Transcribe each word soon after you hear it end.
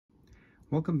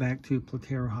Welcome back to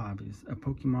Platero Hobbies, a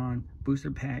Pokemon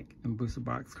booster pack and booster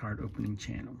box card opening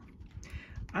channel.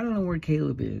 I don't know where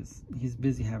Caleb is. He's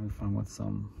busy having fun with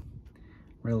some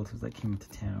relatives that came into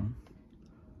town.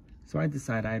 So I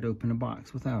decided I'd open a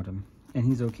box without him, and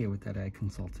he's okay with that. I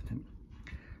consulted him.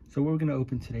 So what we're going to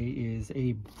open today is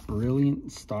a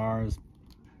Brilliant Stars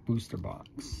booster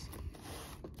box.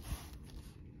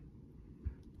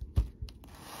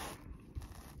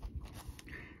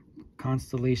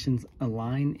 Constellations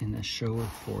align in a show of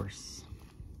force.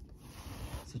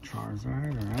 It's a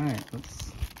Charizard. Alright,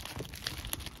 let's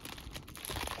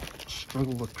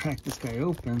struggle to crack this guy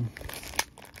open.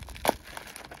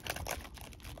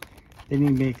 They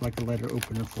need to make like a letter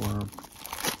opener for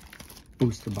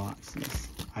booster boxes.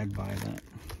 I'd buy that.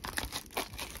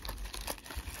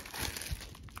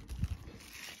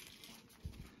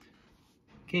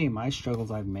 Okay, my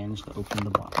struggles, I've managed to open the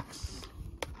box.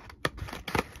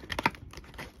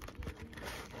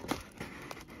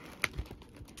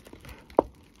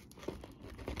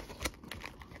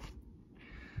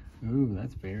 Ooh,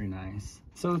 that's very nice.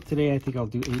 So today I think I'll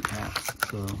do 8 packs.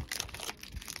 So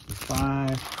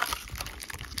 5,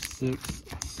 6,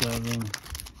 7,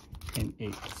 and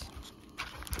 8.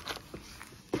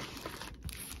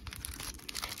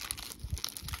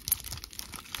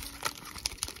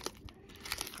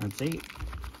 That's 8. Okay,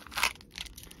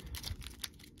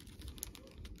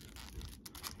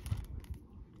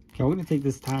 I'm going to take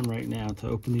this time right now to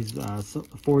open these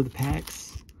 4 of the packs,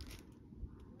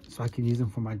 so I can use them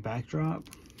for my backdrop.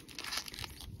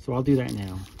 So I'll do that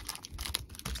now.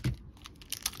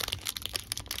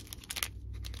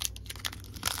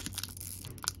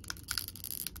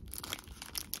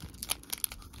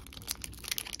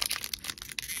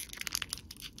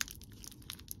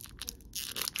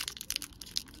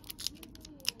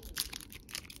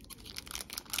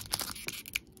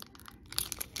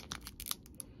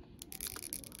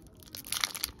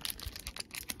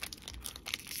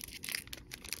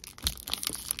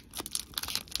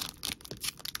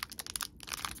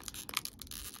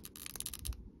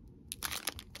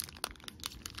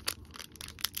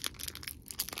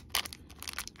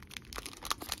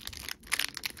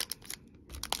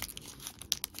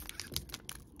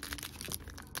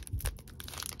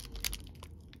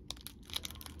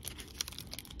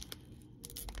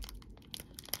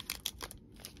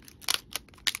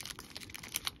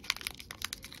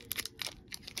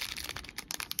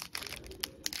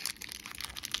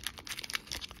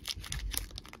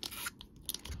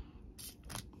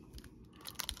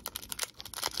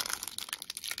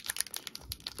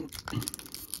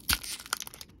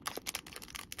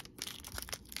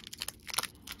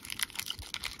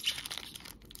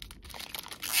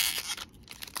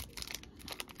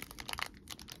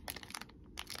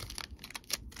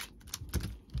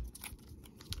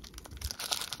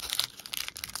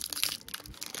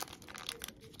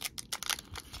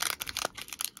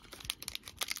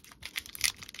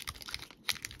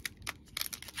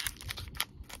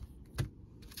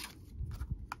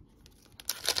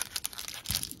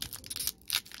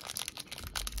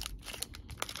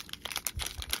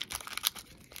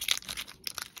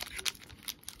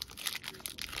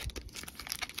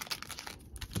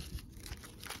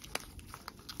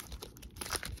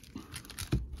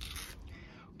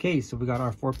 Okay, so we got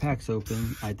our 4 packs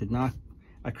open. I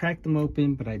cracked them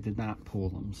open, but I did not pull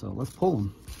them. So let's pull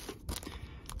them.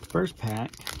 First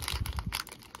pack,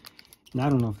 and I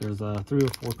don't know if there's a 3 or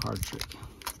 4 card trick.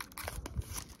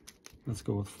 Let's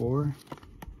go with 4.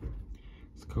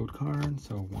 It's a code card,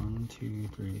 so 1, 2,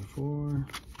 3, 4.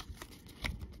 I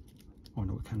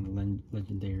wonder what kind of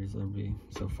legendaries there'll be.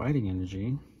 So Fighting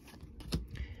Energy,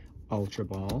 Ultra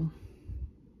Ball,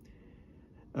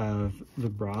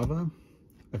 Vibrava,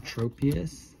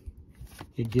 Atropius,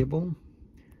 Igibble,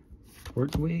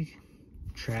 Turtwig,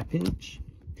 Trapinch,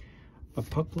 a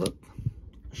Puplup,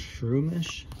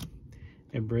 Shroomish,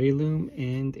 a Breloom,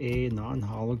 and a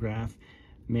non-holograph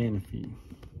Manaphy.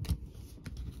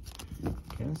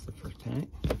 Okay, that's the first pack.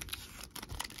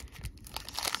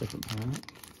 Second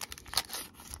pack.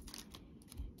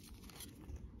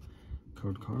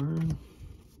 Code card.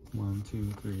 1, 2,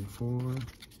 3, 4.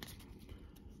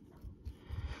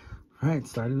 Alright,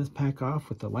 starting this pack off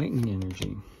with the Lightning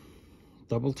Energy,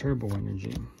 Double Turbo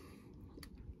Energy,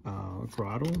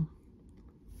 Grottle,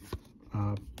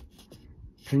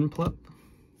 Prinplup,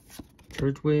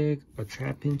 Turtwig, a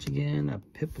Trapinch again, a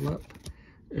Piplup,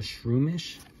 a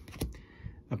Shroomish,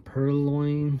 a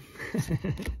Purloin,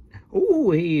 oh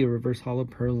hey, a Reverse Holo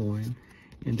Purloin,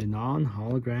 and a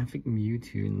non-holographic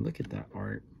Mewtwo. And look at that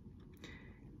art.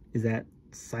 Is that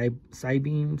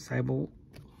Psybeam, Cybolt?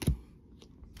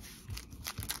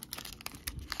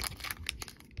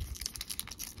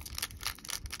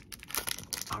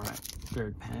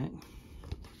 third pack.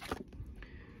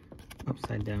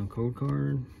 Upside down code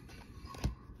card.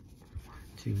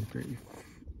 2, 3.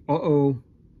 Uh-oh.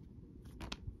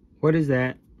 What is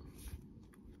that?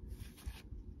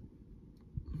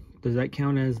 Does that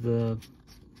count as the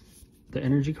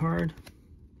energy card?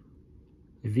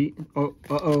 V. Oh,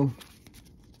 uh-oh.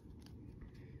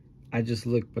 I just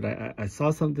looked, but I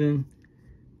saw something,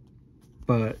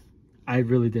 but I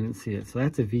really didn't see it. So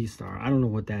that's a V-Star. I don't know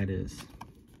what that is.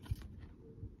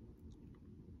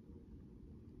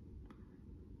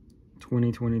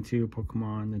 (2022)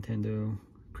 Pokemon, Nintendo,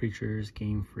 Creatures,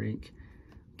 Game Freak.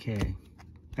 Okay,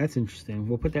 that's interesting.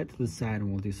 We'll put that to the side and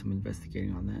we'll do some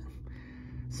investigating on that.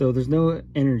 So there's no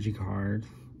energy card,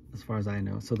 as far as I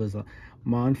know. So there's a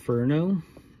Monferno,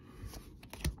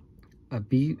 a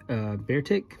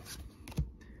Beartic,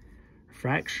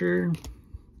 Fracture,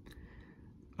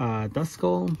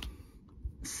 Duskull,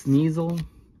 Sneasel,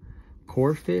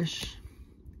 Corphish,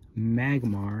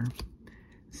 Magmar,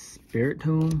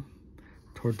 Spiritomb,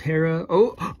 Torterra,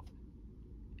 oh,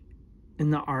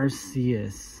 and the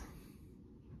Arceus.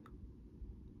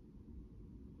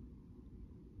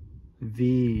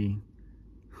 V.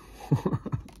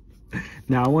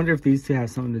 Now I wonder if these two have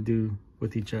something to do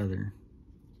with each other.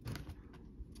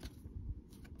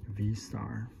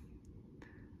 V-Star.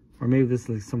 Or maybe this is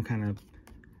like some kind of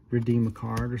redeem a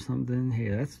card or something. Hey,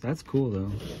 that's cool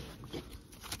though.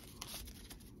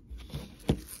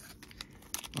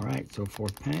 Alright, so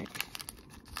fourth pack.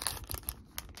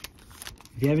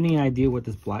 If you have any idea what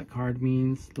this black card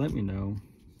means, let me know.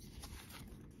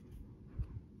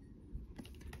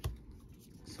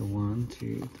 So 1,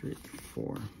 2, 3,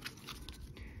 4.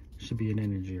 Should be an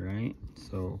energy, right?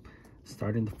 So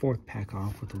starting the fourth pack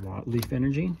off with the leaf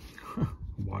energy.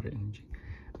 Water energy.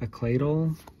 A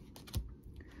Claydol.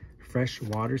 Fresh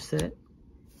water set.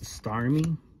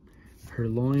 Starmie.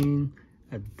 Purloin.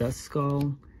 A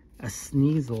Duskull. A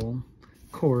Sneasel.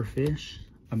 Corphish.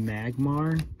 A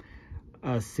Magmar.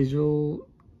 A Sigilif.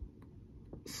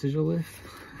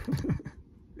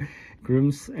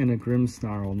 And a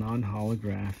Grimmsnarl,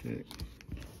 non-holographic.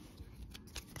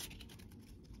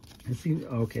 I see.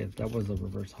 Okay, that was a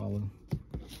reverse holo.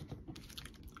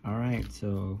 All right,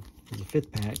 so there's a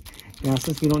fifth pack. Now,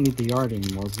 since we don't need the yard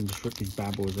anymore, we can just rip these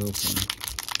bad boys open.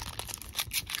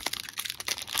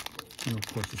 And of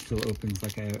course, it still opens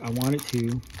like I want it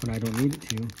to when I don't need it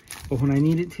to. But when I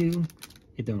need it to,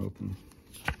 it don't open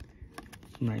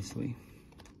nicely.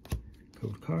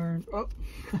 Code card. Oh.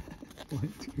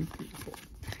 1, 2, 3, 4.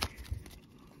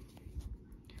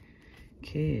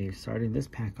 Okay, starting this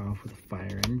pack off with a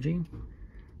Fire Energy,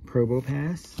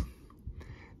 Probopass,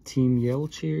 Team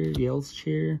Yell's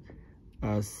Cheer,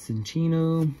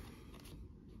 Cinccino,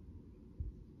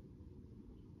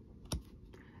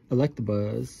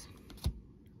 Electabuzz,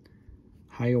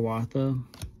 Hiawatha,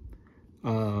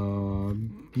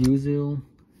 Buizel,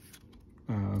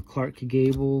 Clark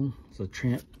Gable, so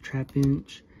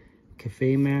Trapinch,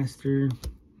 Cafe Master,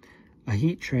 a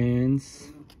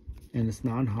Heattrans, and it's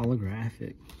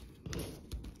non-holographic.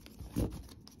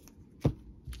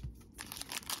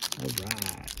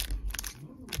 Alright.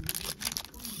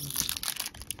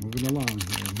 Moving along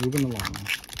here, moving along.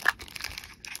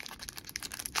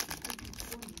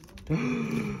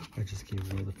 I just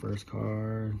gave away the first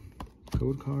card.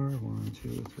 Code card, 1,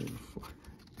 2, 3, 4.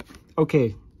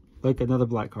 Okay, like another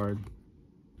black card.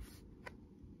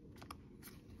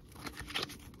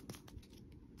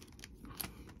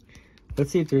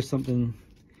 Let's see if there's something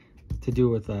to do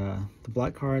with the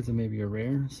black cards and maybe a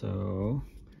rare. So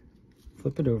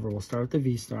flip it over. We'll start with the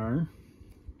V-Star.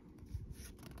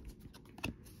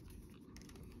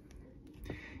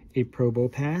 A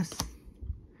Probopass.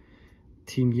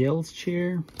 Team Yell's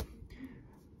Cheer.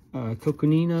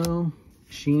 Coconino.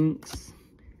 Shinx.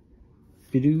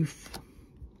 Bidoof.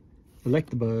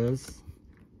 Electabuzz.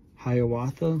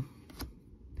 Hiawatha.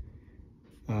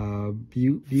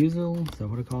 Buizel. Is that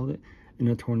what I called it? And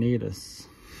a Tornadus.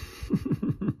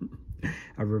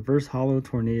 A reverse holo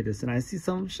Tornadus. And I see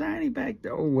something shiny back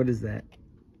there. Oh, what is that?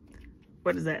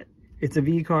 What is that? It's a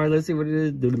V card. Let's see what it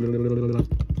is.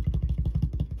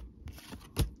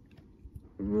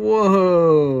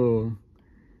 Whoa.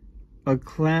 A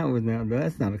clown. No,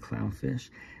 that's not a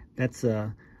clownfish. That's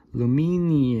a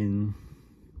Luminian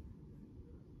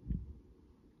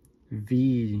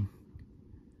V.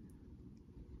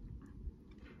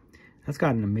 That's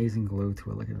got an amazing glow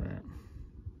to it. Look at that.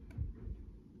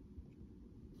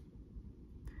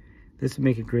 This would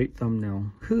make a great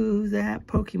thumbnail. Who's that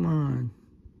Pokemon?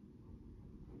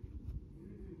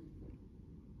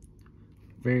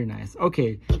 Very nice.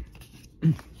 Okay.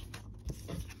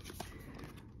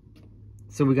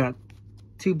 So we got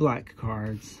 2 black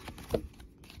cards,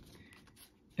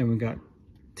 and we got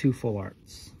 2 full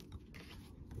arts.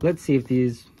 Let's see if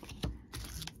these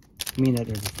mean that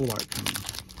there's a full art coming.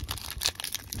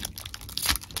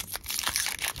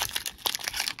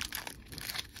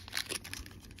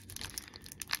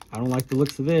 I don't like the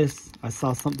looks of this. I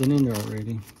saw something in there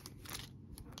already.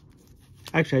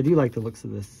 Actually, I do like the looks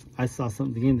of this. I saw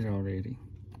something in there already.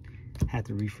 Had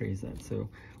to rephrase that. So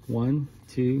 1,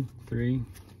 2, 3,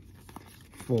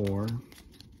 4.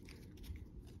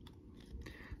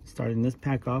 Starting this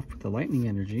pack off with the Lightning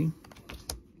Energy,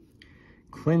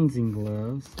 Cleansing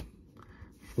Gloves,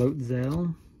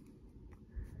 Floatzel,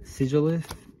 Sigilith,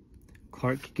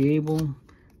 Clark Gable,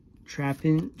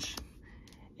 Trapinch,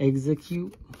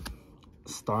 Execute,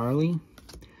 Starly,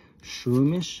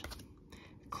 Shroomish,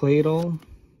 Claydol,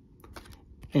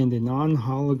 and the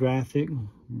non-holographic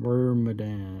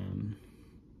Wormadam.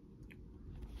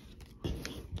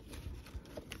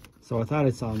 So I thought I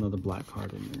saw another black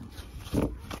card in there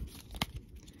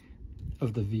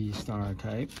of the V-Star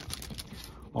type.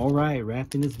 Alright,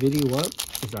 wrapping this video up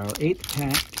is our 8th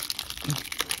pack.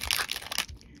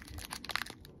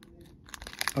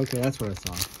 Okay, that's what I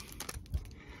saw.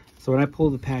 So when I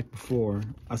pulled the pack before,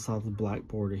 I saw the black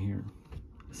border here.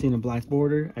 Seeing a black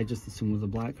border, I just assumed it was a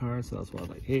black card, so that's why I was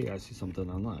like, hey, I see something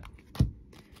I like.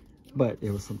 But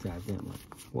it was something I didn't like.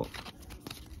 Well,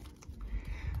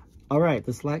 alright,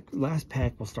 this last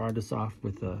pack will start us off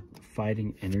with a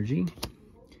Fighting Energy,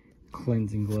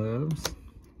 Cleansing Gloves,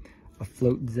 a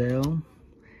Floatzel,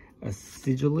 a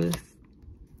Sigilith,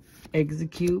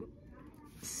 Execute,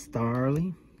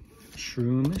 Starly,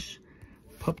 Shroomish,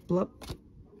 Puplup,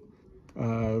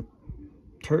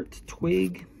 Turt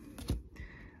Twig,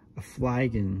 a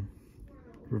Flygon,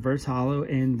 Reverse Holo,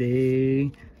 and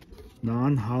a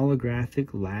non-holographic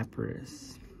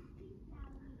Lapras.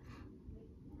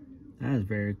 That is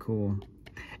very cool.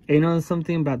 And you know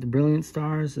something about the Brilliant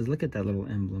Stars is look at that little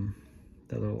emblem,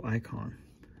 that little icon.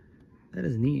 That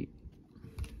is neat.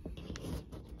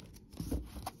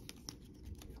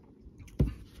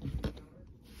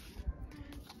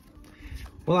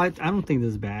 Well, I don't think this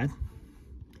is bad.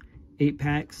 8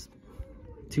 packs,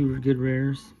 2 good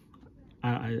rares.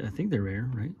 I think they're rare,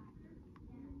 right?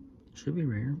 Should be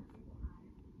rare.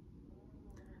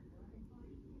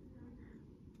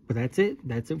 But that's it.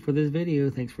 That's it for this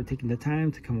video. Thanks for taking the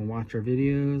time to come and watch our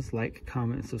videos. Like,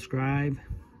 comment, and subscribe.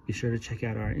 Be sure to check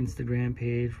out our Instagram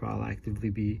page where I'll actively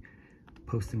be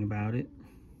posting about it.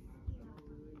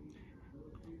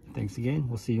 Thanks again.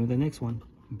 We'll see you in the next one.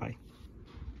 Bye.